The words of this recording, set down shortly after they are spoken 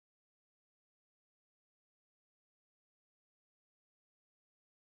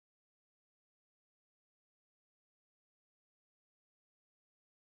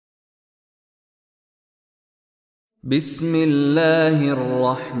بسم الله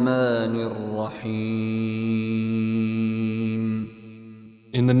الرحمن الرحيم.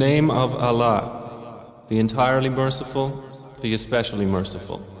 In the name of Allah, the entirely merciful, the especially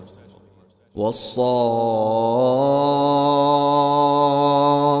merciful. والصافات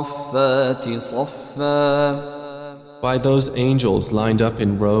صفا. By those angels lined up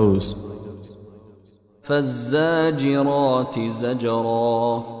in rows. فالزاجرات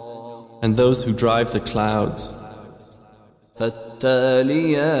زجرا. And those who drive the clouds.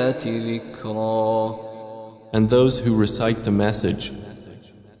 فالتاليات ذكرا. And those who recite the message.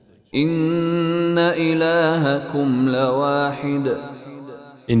 إن إلهكم لواحد.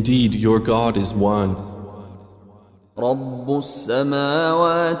 Indeed, your God is one. رب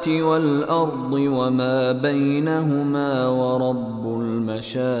السماوات والأرض وما بينهما ورب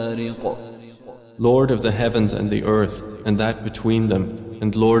المشارق. Lord of the heavens and the earth, and that between them,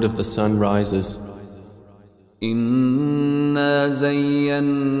 and Lord of the sunrises. إنا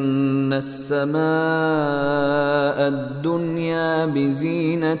زينا السماء الدنيا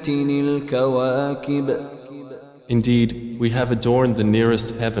بزينة الكواكب. Indeed, we have adorned the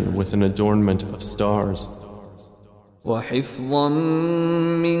nearest heaven with an adornment of stars. وحفظا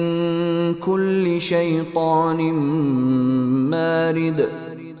من كل شيطان مارد.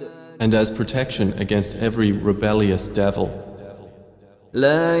 And as protection against every rebellious devil.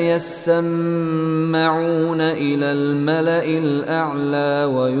 لا يسمعون إلى الملأ الأعلى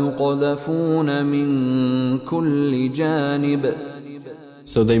ويقذفون من كل جانب.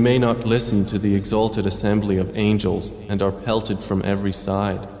 So they may not listen to the exalted assembly of angels and are pelted from every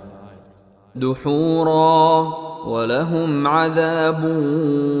side. دحورا ولهم عذاب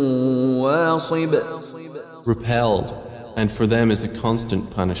واصب. Repelled, and for them is a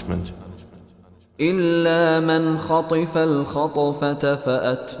constant punishment. إلا من خطف الخطفة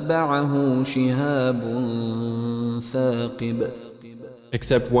فأتبعه شهاب ثاقب.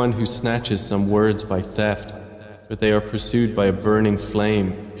 Except one who snatches some words by theft, but they are pursued by a burning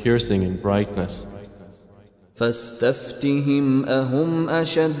flame, piercing in brightness. فاستفتهم أهم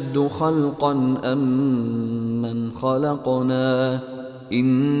أشد خلقا أم من خلقنا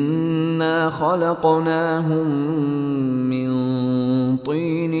إنا خلقناهم من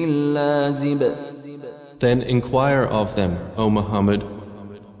طين لازب. Then inquire of them, O Muhammad,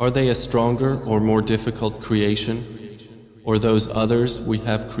 are they a stronger or more difficult creation, or those others we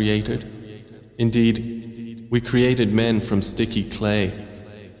have created? Indeed, we created men from sticky clay.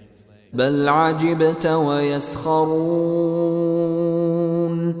 بل عجبت ويسخرون.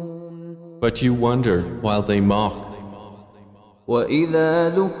 But you wonder while they mock. وإذا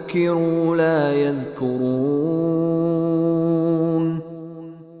ذكروا لا يذكرون.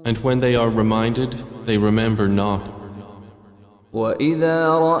 And when they are reminded, they remember not. وإذا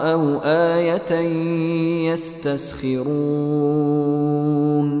رأوا آية يستسخرون.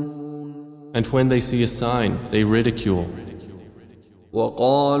 And when they see a sign, they ridicule.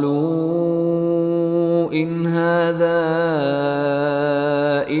 وقالوا إن هذا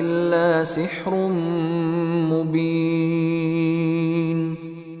إلا سحر مبين.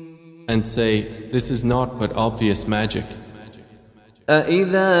 And say, this is not but obvious magic.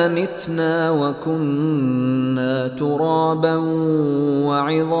 أإذا متنا وكنا ترابا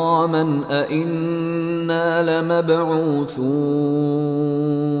وعظاما أإنا لمبعوثون.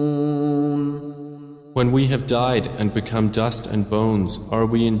 When we have died and become dust and bones, are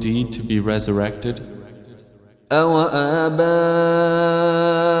we indeed to be resurrected? أَوَآبَاؤُنَا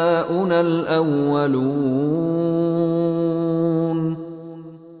الْأَوَّلُونَ.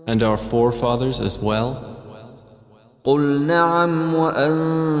 And our forefathers as well? قُلْ نَعَمْ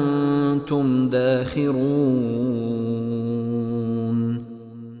وَأَنْتُمْ دَاخِرُونَ.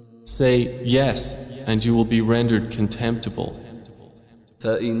 Say, yes, and you will be rendered contemptible.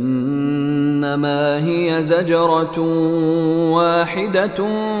 فإنما هي زجرة واحدة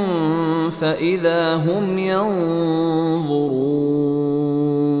فإذا هم ينظرون.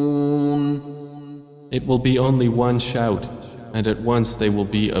 It will be only one shout, and at once they will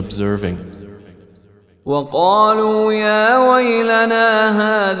be observing. وقالوا يا ويلنا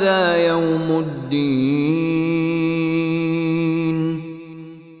هذا يوم الدين.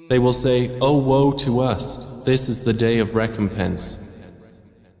 They will say, oh woe to us, this is the day of recompense.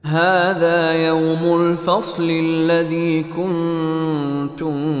 هذا يوم الفصل الذي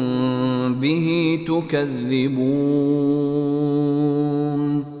كنتم به تكذبون.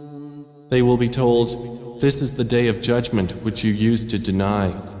 They will be told, this is the day of judgment which you used to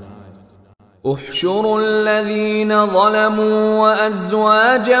deny. احشروا الذين ظلموا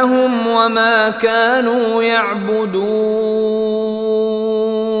وأزواجهم وما كانوا يعبدون.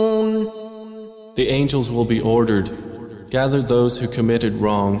 The angels will be ordered, gather those who committed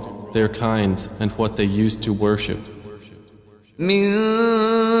wrong, their kinds, and what they used to worship.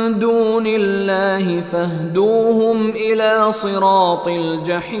 من دون الله فاهدوهم إلى صراط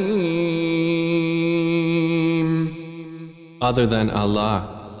الجحيم. Other than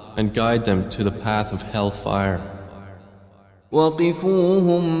Allah, and guide them to the path of hellfire.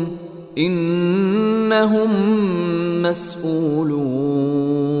 وقفوهم إنهم مسؤولون.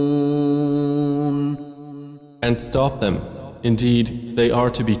 And stop them. Indeed, they are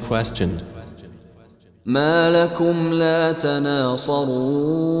to be questioned. ما لكم لا تناصرون.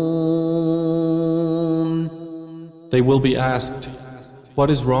 They will be asked, what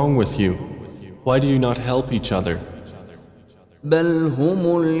is wrong with you? Why do you not help each other? بل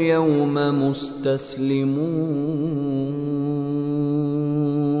هم اليوم مستسلمون.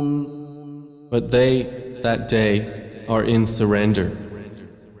 But they, that day, are in surrender.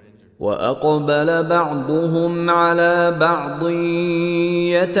 وأقبل بعضهم على بعض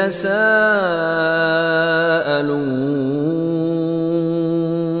يتساءلون.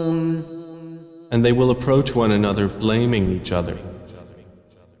 And they will approach one another blaming each other.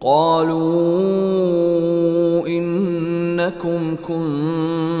 قالوا إنكم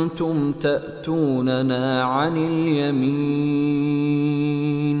كنتم تأتوننا عن اليمين.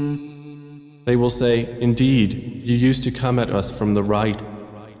 They will say, indeed, you used to come at us from the right.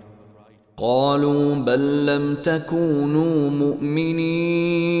 قالوا بل لم تكونوا مؤمنين.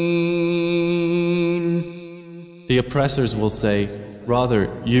 The oppressors will say, rather,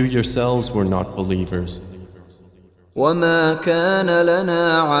 you yourselves were not believers. وما كان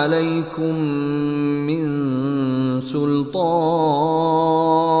لنا عليكم من سلطان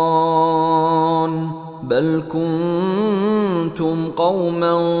بل كنتم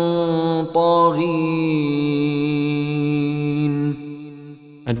قوما طاغين.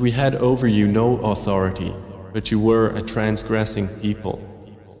 And we had over you no authority, but you were a transgressing people.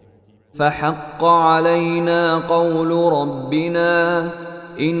 فحق علينا قول ربنا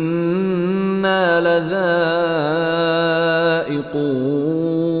إنا لذائقون.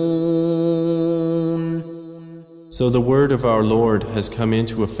 So the word of our Lord has come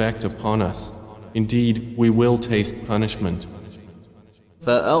into effect upon us. Indeed, we will taste punishment.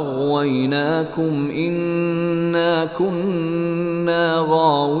 فأغويناكم إنا كنا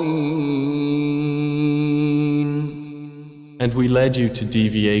غاوين. And we led you to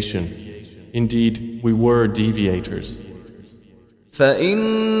deviation. Indeed, we were deviators.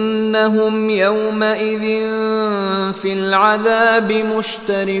 فإنهم يومئذ في العذاب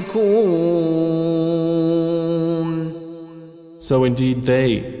مشتركون. So indeed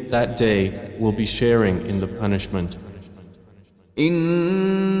they, that day, will be sharing in the punishment.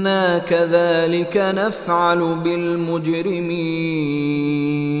 إنا كذلك نفعل بالمجرمين.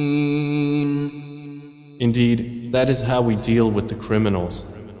 Indeed, that is how we deal with the criminals.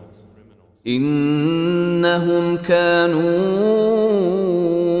 إنهم كانوا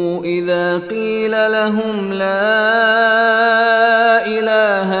إذا قيل لهم لا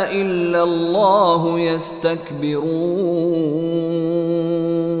إله إلا الله يستكبرون.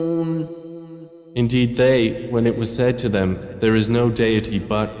 Indeed, they, when it was said to them, there is no deity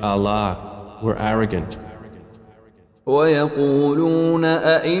but Allah, were arrogant. ويقولون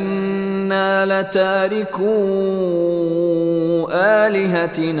أئنا لتاركو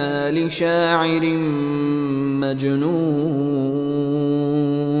آلهتنا لشاعر مجنون.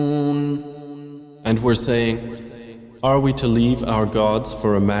 And we're saying, are we to leave our gods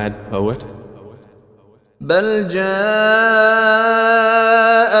for a mad poet? بل جاء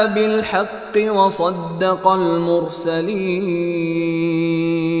بالحق وصدق المرسلين.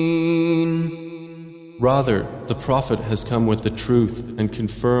 Rather, the Prophet has come with the truth and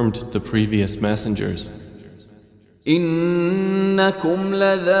confirmed the previous messengers. إنكم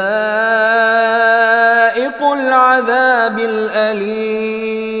لذائق العذاب الأليم.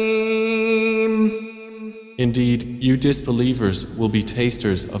 Indeed, you disbelievers will be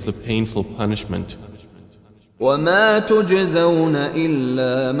tasters of the painful punishment. وما تجزون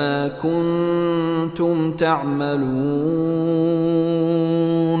إلا ما كنتم تعملون.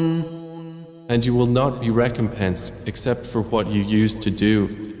 And you will not be recompensed except for what you used to do.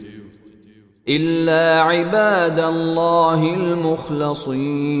 إلا عباد الله المخلصين.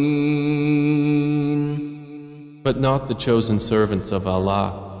 But not the chosen servants of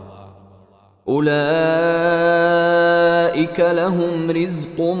Allah. أولئك لهم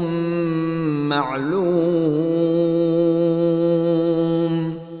رزق معلوم.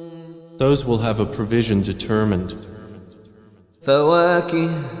 Those will have a provision determined. فواكه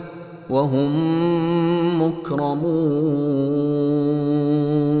وهم مكرمون.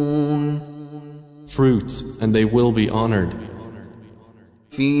 fruits, and they will be honored.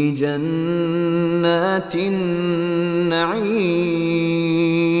 في جنات النعيم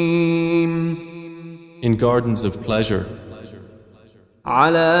In gardens of pleasure,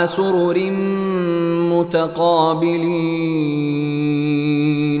 على سرر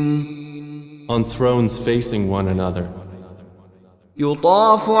متقابلين on thrones facing one another.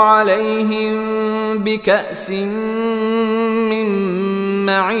 يطاف عليهم بكأس من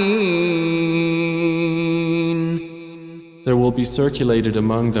معين There will be circulated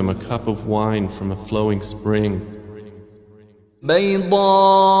among them a cup of wine from a flowing spring, بيضاء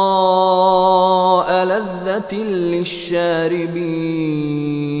لذة للشاربين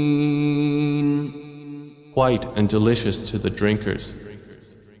white and delicious to the drinkers.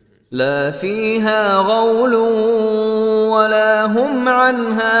 لا فيها غول ولا هم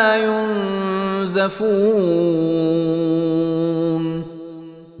عنها ينزفون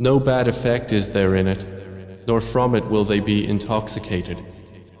No bad effect is there in it, nor from it will they be intoxicated.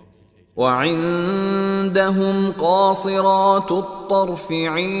 وعندهم قاصرات الطرف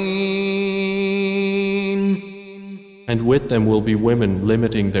عين And with them will be women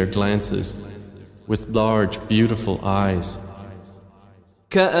limiting their glances, with large, beautiful eyes,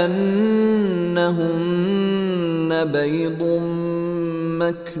 كأنهن بيض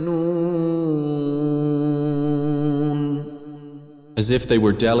مكنون as if they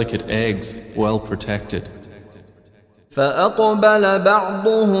were delicate eggs, well protected. فأقبل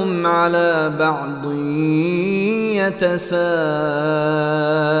بعضهم على بعض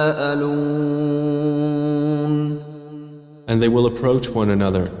يتساءلون And they will approach one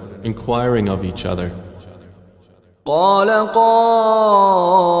another, inquiring of each other. قال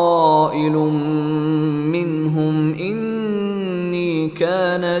قائل منهم إني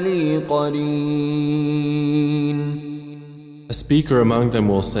كان لي قرين A speaker among them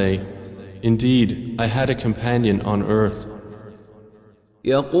will say, Indeed, I had a companion on earth,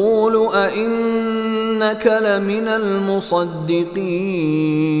 يقول أئنك لمن المصدقين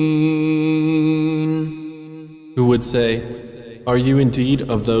who would say, Are you indeed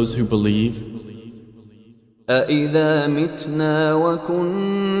of those who believe? أإذا متنا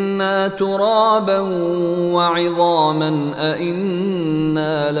وكنا ترابا وعظاما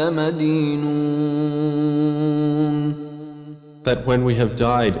أإنا لمدينون That when we have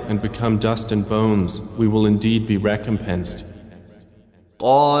died and become dust and bones, we will indeed be recompensed.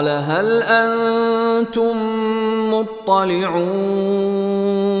 قال هل أنتم مطلعون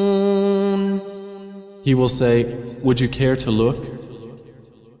He will say, Would you care to look?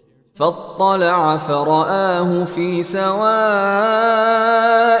 فاطلع فرآه في سواء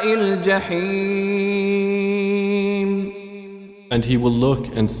الجحيم And he will look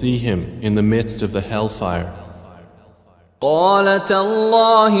and see him in the midst of the hellfire. قال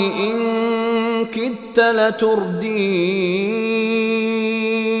تالله إن كدت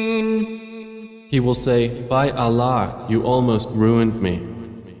لتردين He will say, By Allah, you almost ruined me.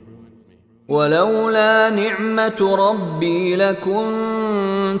 ولولا نعمة ربي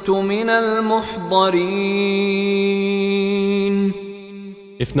لكنت من المحضرين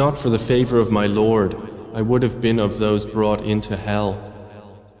If not for the favor of my Lord, I would have been of those brought into hell.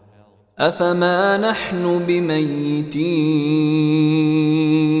 أفما نحن بميتين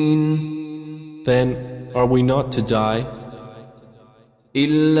Then, are we not to die?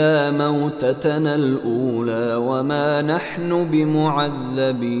 إلا موتتنا الأولى وما نحن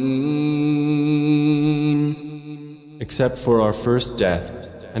بمعذبين Except for our first death,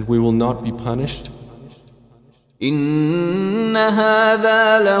 and we will not be punished? إن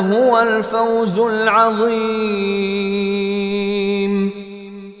هذا لهو الفوز العظيم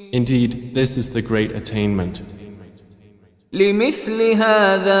Indeed, this is the great attainment. لمثل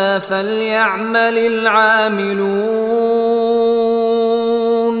هذا فليعمل العاملون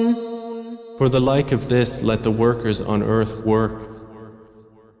For the like of this, let the workers on earth work.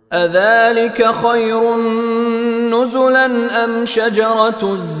 أذلك خير نزلا أم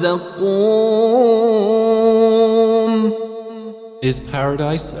شجرة الزقوم Is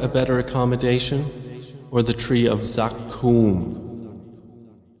paradise a better accommodation, or the tree of Zakkum?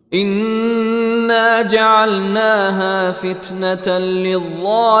 إنا جعلناها فتنة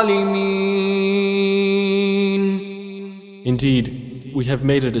للظالمين Indeed, we have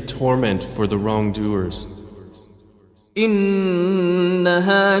made it a torment for the wrongdoers.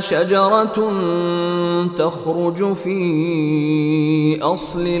 إنها شجرة تخرج في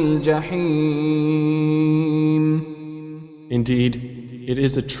أصل الجحيم Indeed, it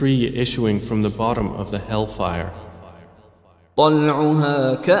is a tree issuing from the bottom of the hellfire.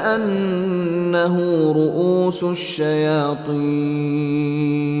 طلعها كأنه رؤوس الشياطين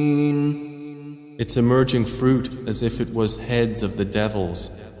its emerging fruit as if it was heads of the devils.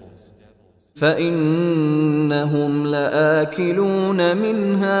 فإنهم لآكلون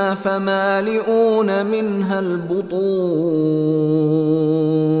منها فمالئون منها البطون.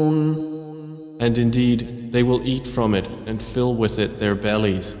 And indeed, they will eat from it and fill with it their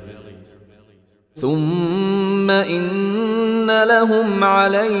bellies. ثم إن لهم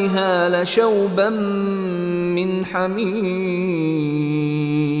عليها لشوبا من حميم.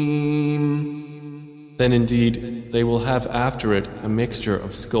 Then indeed, they will have after it a mixture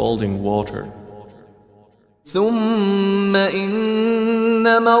of scalding water. ثم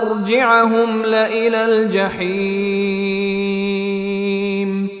إن مرجعهم لإلى الجحيم.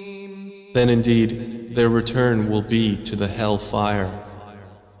 Then indeed, their return will be to the hell fire.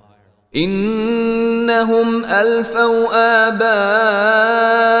 إنهم ألفوا آباءهم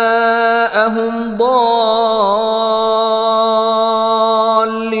ضالين.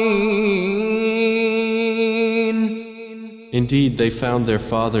 Indeed, they found their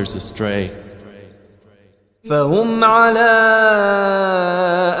fathers astray. فهم على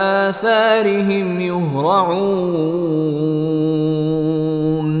آثارهم يهرعون.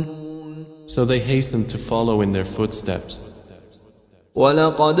 So they hastened to follow in their footsteps.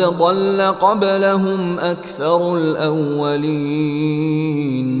 ولقد ضل قبلهم أكثر الأولين.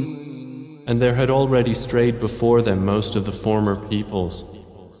 And there had already strayed before them most of the former peoples.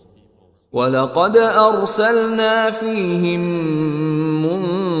 ولقد أرسلنا فيهم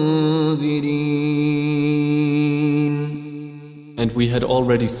منذرين. And we had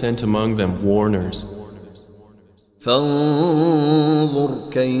already sent among them warners. فانظر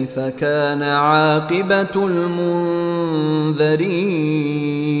كيف كان عاقبة المنذرين.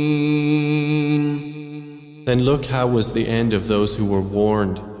 Then look how was the end of those who were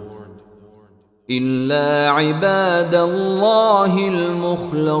warned. إلا عباد الله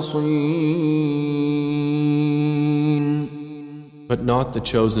المخلصين. But not the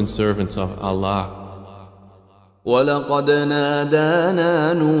chosen servants of Allah. ولقد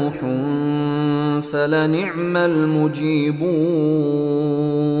نادانا نوح فلنعم المجيبون.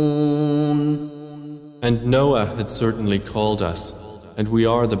 And Noah had certainly called us, and we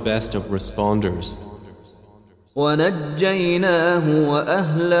are the best of responders. ونجيناه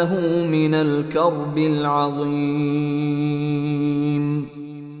وأهله من الكرب العظيم.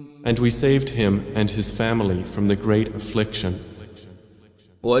 And we saved him and his family from the great affliction.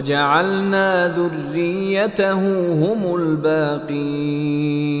 وجعلنا ذريته هم الباقين.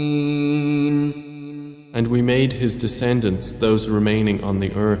 And we made his descendants those remaining on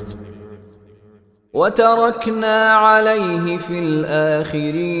the earth. وتركنا عليه في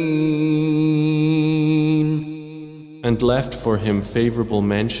الآخرين. And left for him favorable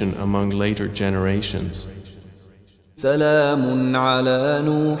mention among later generations. سلام على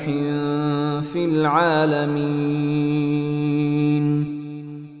نوح في العالمين.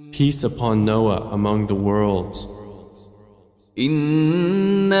 Peace upon Noah among the worlds.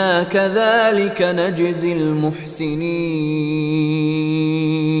 إنا كذلك نجزي المحسنين.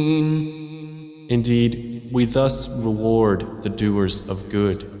 Indeed, we thus reward the doers of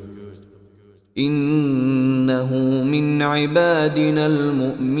good. إنه من عبادنا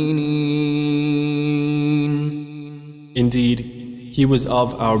المؤمنين. Indeed, he was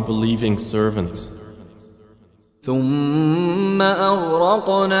of our believing servants. ثم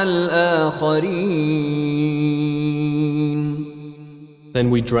أغرقنا الآخرين. Then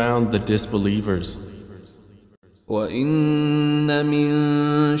we drowned the disbelievers. وإن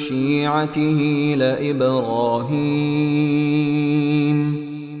من شيعته لإبراهيم.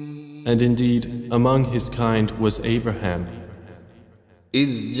 And indeed, among his kind was Abraham.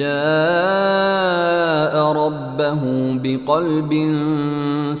 إذ جاء ربه بقلب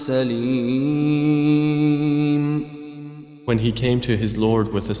سليم. When he came to his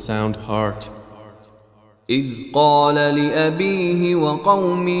Lord with a sound heart. إذ قال لأبيه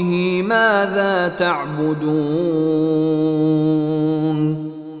وقومه ماذا تعبدون.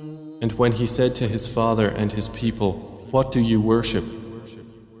 And when he said to his father and his people, what do you worship?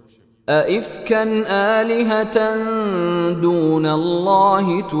 أئفكا آلهة دون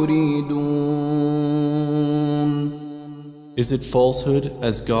الله تريدون. Is it falsehood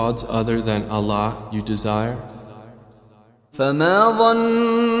as gods other than Allah you desire? فما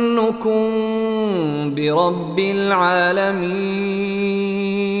ظنكم برب العالمين.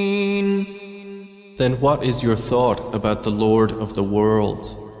 Then what is your thought about the Lord of the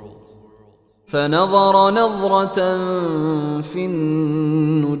worlds? فنظر نظرة في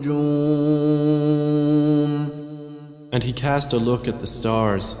النجوم. And he cast a look at the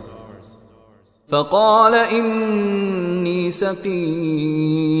stars. فقال إني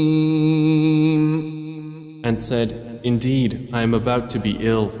سقيم and said, Indeed, I am about to be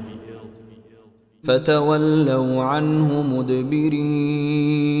ill. فتولوا عنه مدبرين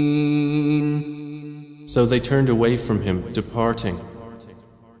So they turned away from him, departing.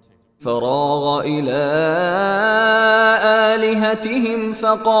 فراغ إلى آلهتهم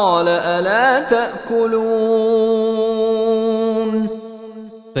فقال ألا تأكلون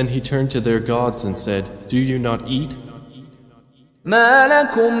Then he turned to their gods and said, Do you not eat? ما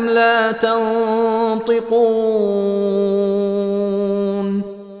لكم لا تنطقون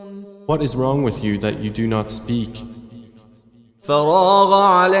What is wrong with you that you do not speak? فراغ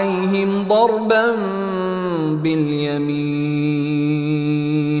عليهم ضربا باليمين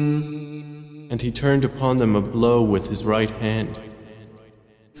And he turned upon them a blow with his right hand.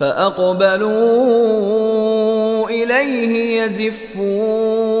 فأقبلوا إليه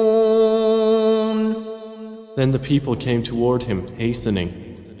يزفون Then the people came toward him, hastening.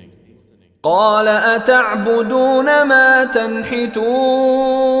 قال أتعبدون ما تنحتون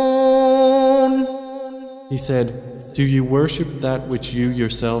He said, Do you worship that which you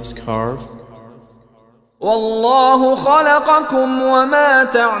yourselves carve? والله خلقكم وما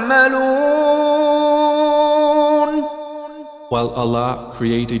تعملون While Allah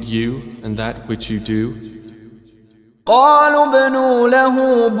created you and that which you do. قالوا ابنوا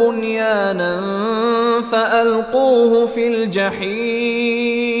له بنيانا فألقوه في الجحيم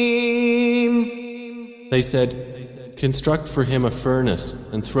They said, Construct for him a furnace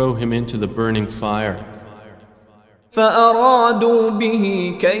and throw him into the burning fire. فأرادوا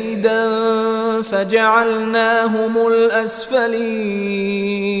به كيدا فجعلناهم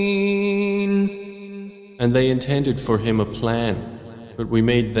الأسفلين And they intended for him a plan, but we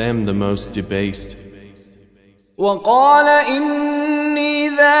made them the most debased. وقال إني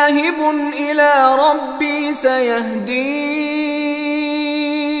ذاهب إلى ربي سيهدين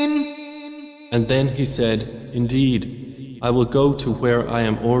And then he said, Indeed, I will go to where I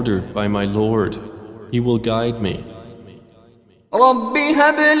am ordered by my Lord. He will guide me. رب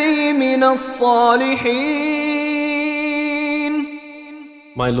هب لي من الصالحين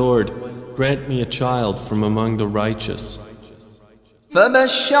My Lord, grant me a child from among the righteous.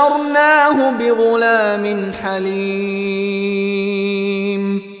 فبشرناه بغلام حليم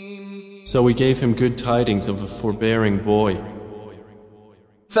So we gave him good tidings of a forbearing boy.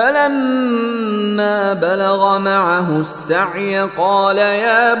 فلما بلغ معه السعي قال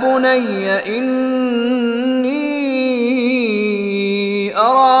يا بني إني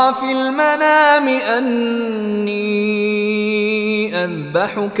أرى في المنام أني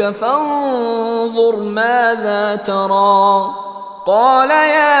أذبحك فانظر ماذا ترى قال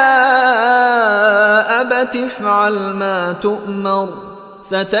يا أبت افعل ما تؤمر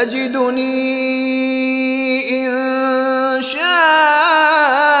ستجدني إن شاء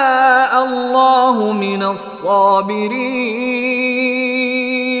الله من الصابرين.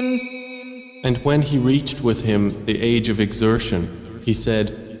 And when he reached with him the age of exertion, he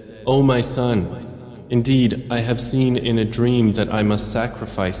said, O my son, indeed I have seen in a dream that I must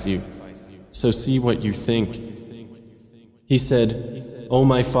sacrifice you, so see what you think. He said, O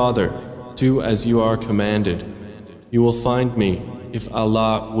my father, do as you are commanded. You will find me, if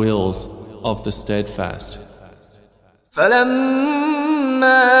Allah wills, of the steadfast.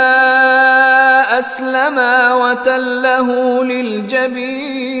 فلما أسلما وتله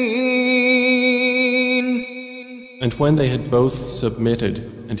للجبين And when they had both submitted,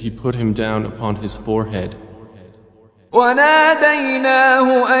 and he put him down upon his forehead,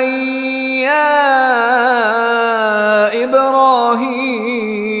 وناديناه أن يا إبراهيم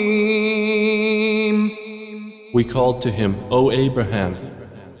we called to him, O Abraham,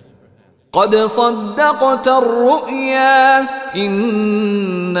 قد صدقت الرؤيا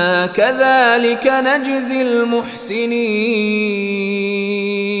إنا كذلك نجزي المحسنين.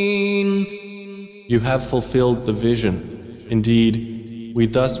 You have fulfilled the vision. Indeed, we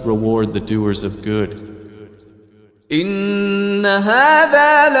thus reward the doers of good. إن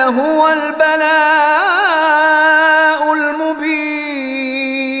هذا لهو البلاء المبين.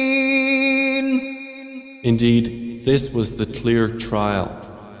 Indeed, this was the clear trial.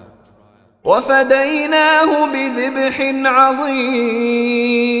 وفديناه بذبح عظيم.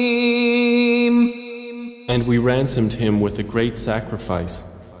 And we ransomed him with a great sacrifice.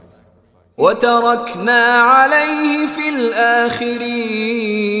 وتركنا عليه في الآخرين.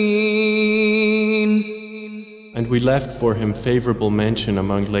 And we left for him favorable mention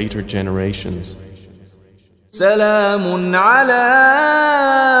among later generations. سلام على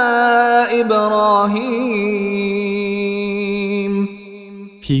إبراهيم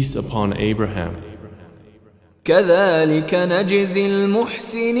Peace upon Abraham. كذلك نجزي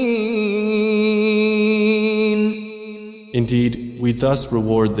المحسنين. Indeed, we thus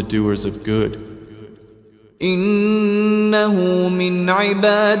reward the doers of good. إنه من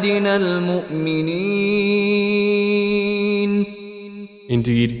عبادنا المؤمنين.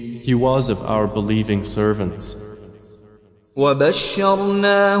 Indeed, he was of our believing servants.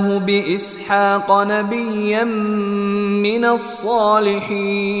 وبشرناه بإسحاق نبيا من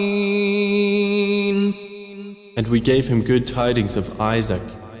الصالحين. And we gave him good tidings of Isaac,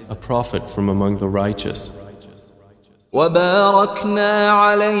 a prophet from among the righteous. وباركنا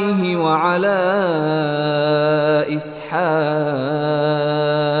عليه وعلى إسحاق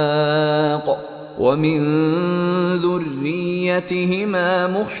ومن ذريتهما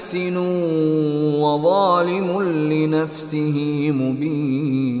محسن وظالم لنفسه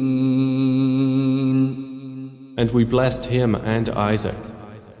مبين. And we blessed him and Isaac.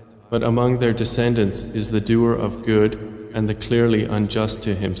 But among their descendants is the doer of good and the clearly unjust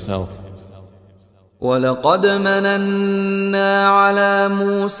to himself. وَلَقَدْ مَنَنَّا عَلَى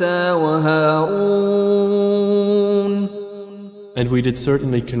مُوسَى وَهَارُونَ. And we did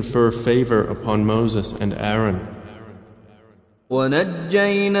certainly confer favor upon Moses and Aaron.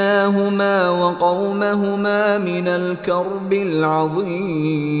 وَنَجَّيْنَاهُمَا وَقَوْمَهُمَا مِنَ الْكَرْبِ الْعَظِيمِ.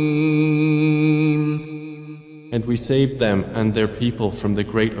 And we saved them and their people from the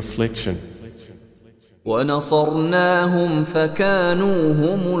great affliction. وَنَصَرْنَاهُمْ فَكَانُوا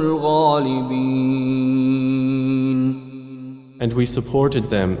هُمُ الْغَالِبِينَ. And we supported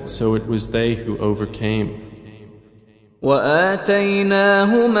them, so it was they who overcame.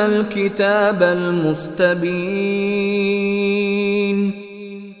 وَآتَيْنَاهُمَا الْكِتَابَ الْمُسْتَبِينَ.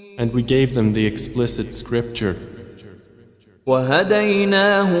 And we gave them the explicit scripture.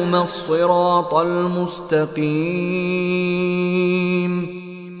 وَهَدَيْنَاهُمَا الصِّرَاطَ الْمُسْتَقِيمَ.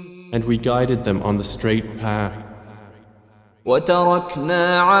 And we guided them on the straight path.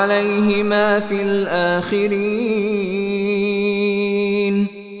 وَتَرَكْنَا عَلَيْهِمَا فِي الْآخِرِينَ.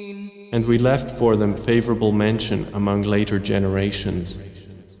 And we left for them favorable mention among later generations.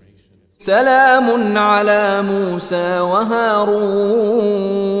 سَلَامٌ عَلَى مُوسَى وَهَارُونَ.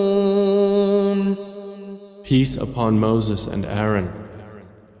 Peace upon Moses and Aaron.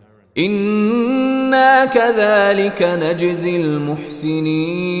 إِنَّا كَذَلِكَ نَجْزِي الْمُحْسِنِينَ.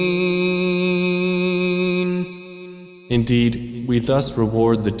 Indeed, we thus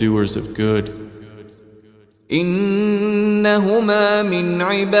reward the doers of good. إِنَّهُمَا مِنْ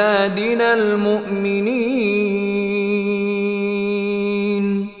عِبَادِنَا الْمُؤْمِنِينَ.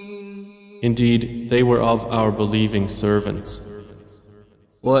 Indeed, they were of our believing servants.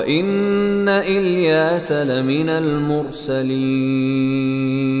 وَإِنَّ إِلْيَاسَ لَمِنَ الْمُرْسَلِينَ.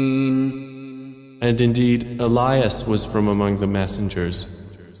 And indeed, Elias was from among the messengers.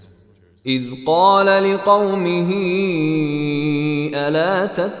 إِذْ قَالَ لِقَوْمِهِ أَلَا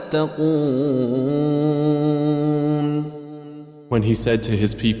تَتَّقُونَ. When he said to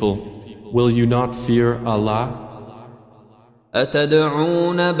his people, "Will you not fear Allah?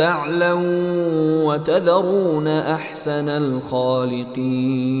 أَتَدْعُونَ بَعْلًا وَتَذَرُونَ أَحْسَنَ الْخَالِقِينَ.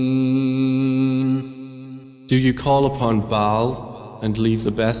 Do you call upon Baal and leave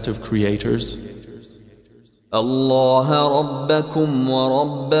the best of creators? اللَّهَ رَبَّكُمْ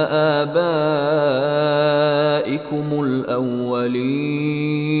وَرَبَّ آبَائِكُمُ الْأَوَّلِينَ.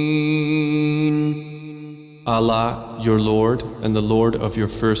 Allah, your Lord and the Lord of your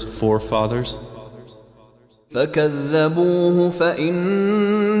first forefathers. فَكَذَّبُوهُ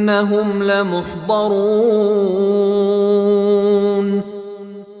فَإِنَّهُمْ لَمُحْضَرُونَ.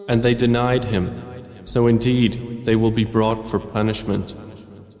 And they denied him, so indeed they will be brought for punishment.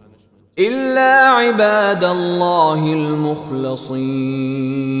 إِلَّا عِبَادَ اللَّهِ الْمُخْلَصِينَ.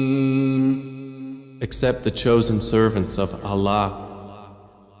 Except the chosen servants of Allah.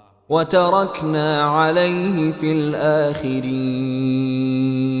 وَتَرَكْنَا عَلَيْهِ فِي الْآخِرِينَ.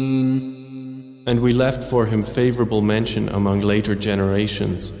 And we left for him favorable mention among later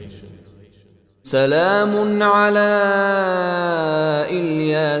generations. سَلَامٌ عَلَى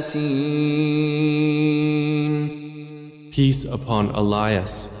الْيَاسِينَ. Peace upon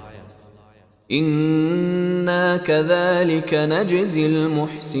Elias. إِنَّا كَذَلِكَ نَجْزِي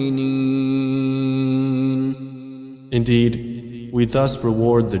الْمُحْسِنِينَ. Indeed, we thus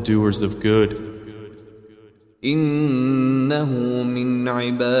reward the doers of good. إِنَّهُ مِنْ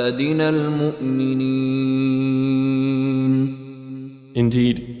عِبَادِنَا الْمُؤْمِنِينَ.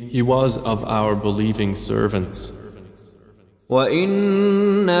 Indeed, he was of our believing servants.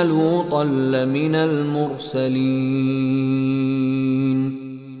 وَإِنَّ لُوطًا لَمِنَ الْمُرْسَلِينَ.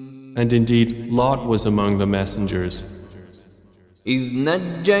 And indeed, Lot was among the messengers. إذ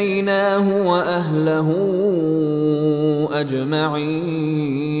نجيناه وأهله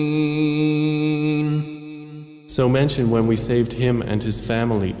أجمعين. So mention when we saved him and his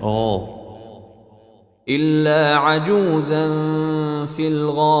family all, إلا عجوزا في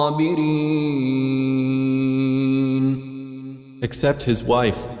الغابرين. except his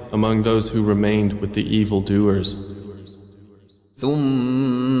wife among those who remained with the evildoers.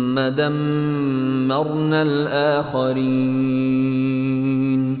 ثم دمرنا الآخرين.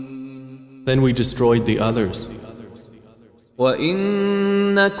 Then we destroyed the others.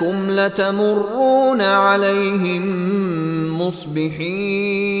 وإنكم لتمرون عليهم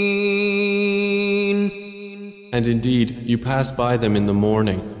مصبحين. And indeed, you pass by them in the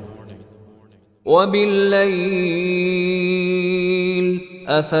morning. وبالليل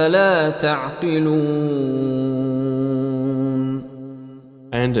أفلا تعقلون.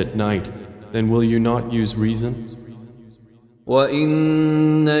 And at night, then will you not use reason?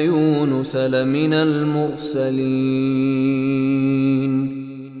 وإن يونس لمن المرسلين.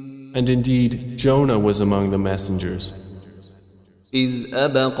 And indeed, Jonah was among the messengers. إذ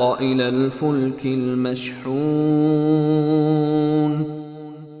أبق إلى الفلك المشحون.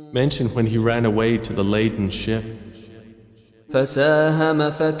 Mention when he ran away to the laden ship. فساهم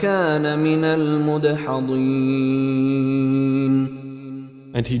فكان من المدحضين.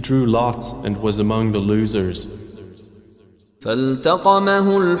 And he drew lots and was among the losers.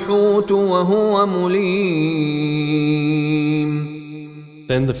 فالتقمه الحوت وهو مليم.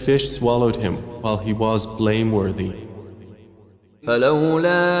 Then the fish swallowed him while he was blameworthy. فلولا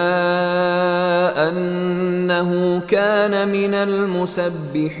أنه كان من المسبحين.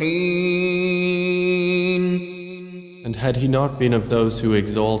 And had he not been of those who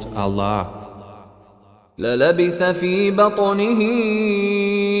exalt Allah, للبث في بطنه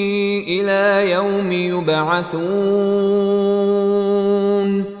إلى يوم يبعثون.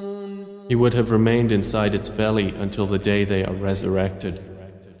 he would have remained inside its belly until the day they are resurrected.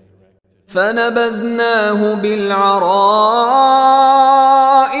 فنبذناه بالعراء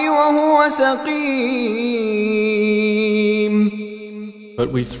وهو سقيم.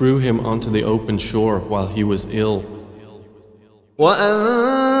 But we threw him onto the open shore while he was ill.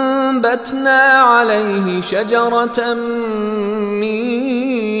 وأنبتنا عليه شجرة من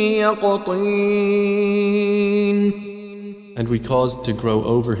يقطين. And we caused to grow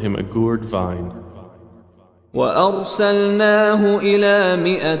over him a gourd vine. وأرسلناه إلى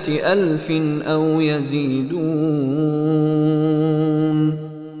 100,000 أو يزيدون.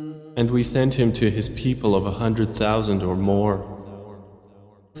 And we sent him to his people of 100,000 or more.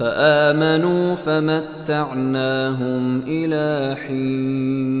 فآمنوا فمتعناهم إلى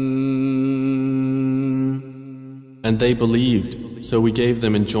حين. And they believed, so we gave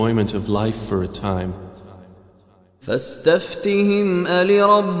them enjoyment of life for a time. فاستفتهم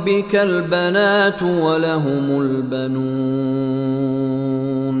ألربك البنات ولهم البنون.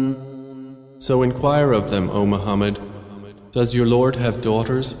 So inquire of them, O Muhammad, does your Lord have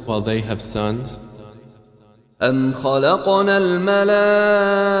daughters while they have sons? أم خلقنا الملائكة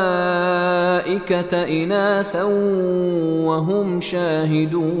إناثا وهم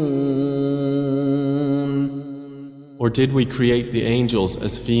شاهدون. Or did we create the angels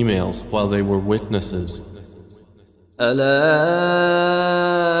as females while they were witnesses? ألا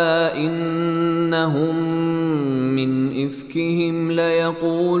إنهم من إفكهم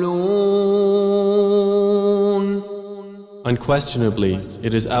ليقولون. Unquestionably,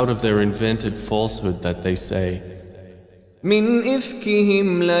 it is out of their invented falsehood that they say, من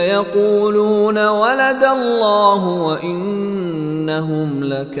إفكهم ليقولون ولد الله وإنهم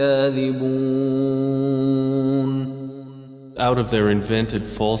لكاذبون. out of their invented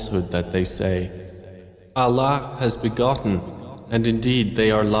falsehood that they say, Allah has begotten, and indeed they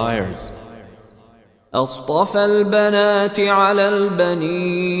are liars. أصطفى البنات على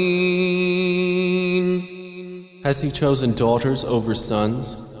البنين. Has he chosen daughters over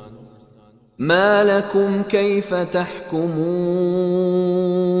sons? ما لكم كيف تحكمون.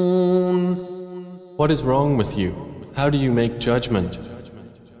 What is wrong with you? How do you make judgment?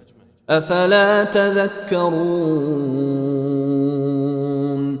 أفلا تذكرون.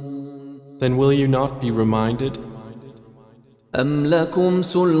 Then will you not be reminded? أم لكم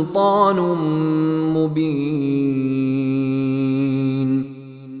سلطان مبين.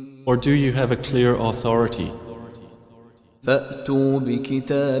 Or do you have a clear authority? فأتوا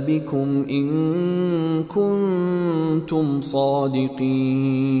بكتابكم إن كنتم صادقين.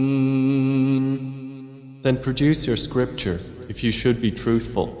 Then produce your scripture if you should be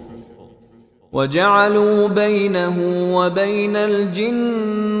truthful. وجعلوا بينه وبين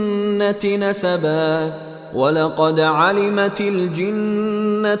الجنة نسبا وَلَقَدْ عَلِمَتِ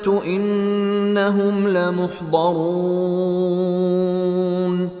الْجِنَّةُ إِنَّهُمْ لَمُحْضَرُونَ.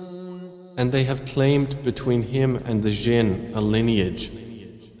 And they have claimed between him and the jinn a lineage.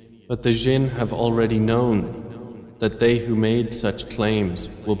 But the jinn have already known that they who made such claims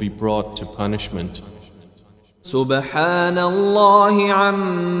will be brought to punishment. سُبْحَانَ اللَّهِ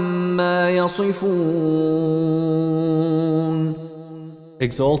عَمَّا يَصِفُونَ.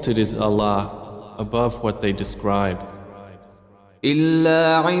 Exalted is Allah above what they described.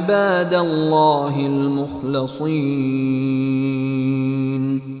 إِلَّا عِبَادَ اللَّهِ الْمُخْلَصِينَ.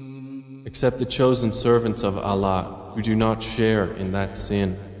 Except the chosen servants of Allah who do not share in that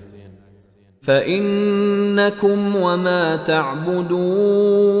sin. فَإِنَّكُمْ وَمَا تَعْبُدُونَ.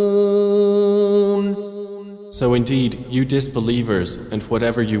 So indeed, you disbelievers and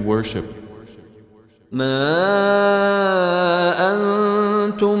whatever you worship, مَا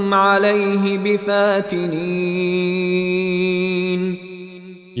أَنْتُمْ عَلَيْهِ بِفَاتِنِينَ.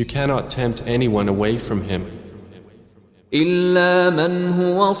 you cannot tempt anyone away from him, إِلَّا مَنْ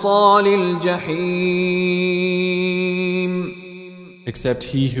هُوَ صَالِ الْجَحِيمِ. except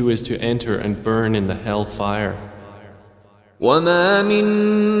he who is to enter and burn in the hell fire. وَمَا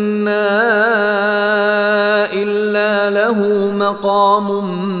مِنَّا إِلَّا لَهُ مَقَامٌ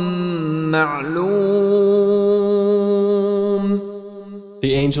مَعْلُومٌ.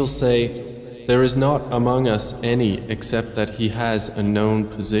 The angels say, there is not among us any except that he has a known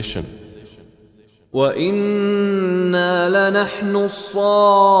position. وَإِنَّا لَنَحْنُ الصَّافُّونَ.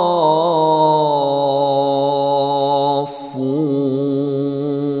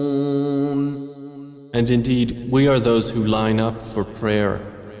 And indeed, we are those who line up for prayer.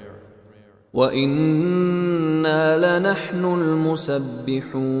 وَإِنَّا لَنَحْنُ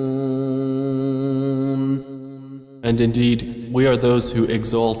الْمُسَبِّحُونَ. And indeed, we are those who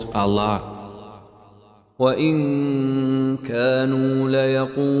exalt Allah. وَإِن كَانُوا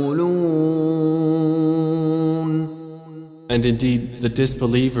لَيَقُولُونَ. And indeed, the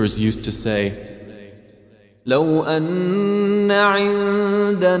disbelievers used to say, لَوْ أَنَّ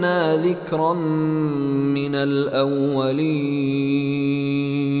عِندَنَا ذِكْرًا مِّنَ الْأَوَّلِينَ.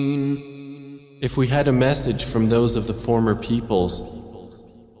 if we had a message from those of the former peoples,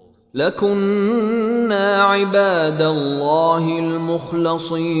 لَكُنَّا عِبَادَ اللَّهِ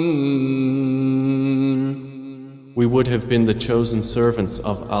الْمُخْلَصِينَ. we would have been the chosen servants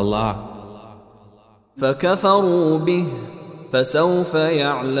of Allah. فَكَفَرُوا بِهِ فَسَوْفَ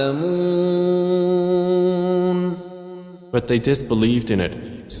يَعْلَمُونَ. But they disbelieved in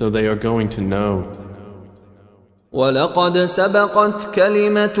it, so they are going to know. وَلَقَدْ سَبَقَتْ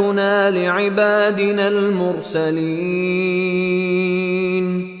كَلِمَتُنَا لِعِبَادِنَا الْمُرْسَلِينَ.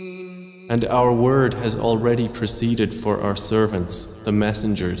 And our word has already proceeded for our servants, the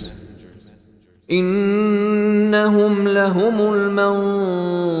messengers. إِنَّهُمْ لَهُمُ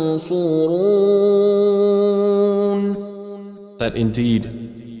الْمَنْصُورُونَ. That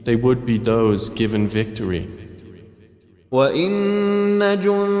indeed, they would be those given victory. وَإِنَّ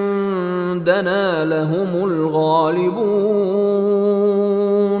جُنْدَنَا لَهُمُ الْغَالِبُونَ.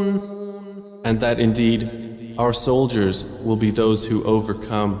 And that indeed, our soldiers will be those who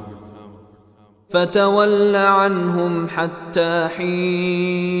overcome. فَتَوَلَّ عَنْهُمْ حَتَّى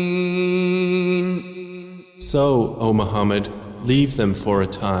حِينٍ. So, O Muhammad, leave them for a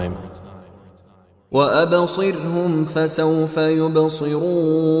time. وَأَبْصِرْهُمْ فَسَوْفَ يُبْصِرُونَ.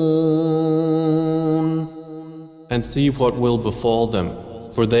 And see what will befall them,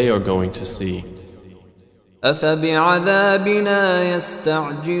 for they are going to see. أَفَبِعَذَابِنَا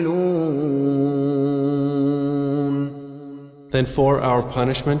يَسْتَعْجِلُونَ. Then for our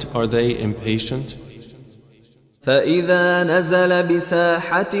punishment are they impatient? فَإِذَا نَزَلَ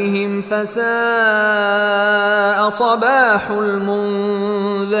بِسَاحَتِهِمْ فَسَاءَ صَبَاحُ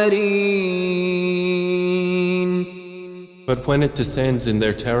الْمُنذَرِينَ. But when it descends in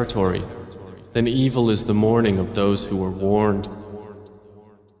their territory, then evil is the morning of those who were warned.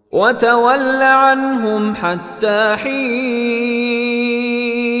 وَتَوَلَّ عَنْهُمْ حَتَّى حِينٍ.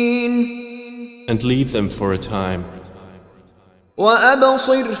 And leave them for a time.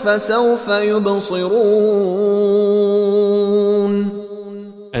 وَأَبْصِرْ فَسَوْفَ يُبْصِرُونَ.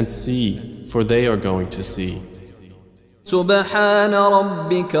 And see, for they are going to see. سبحان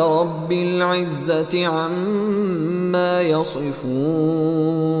ربك رب العزة عما يصفون.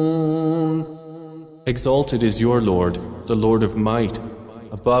 Exalted is your Lord, the Lord of might,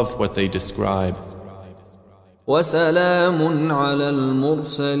 above what they describe. وسلام على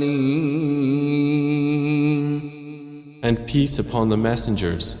المرسلين. And peace upon the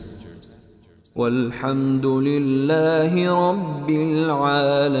messengers. والحمد لله رب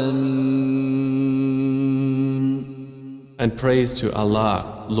العالمين. And praise to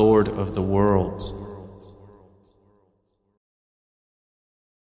Allah, Lord of the worlds.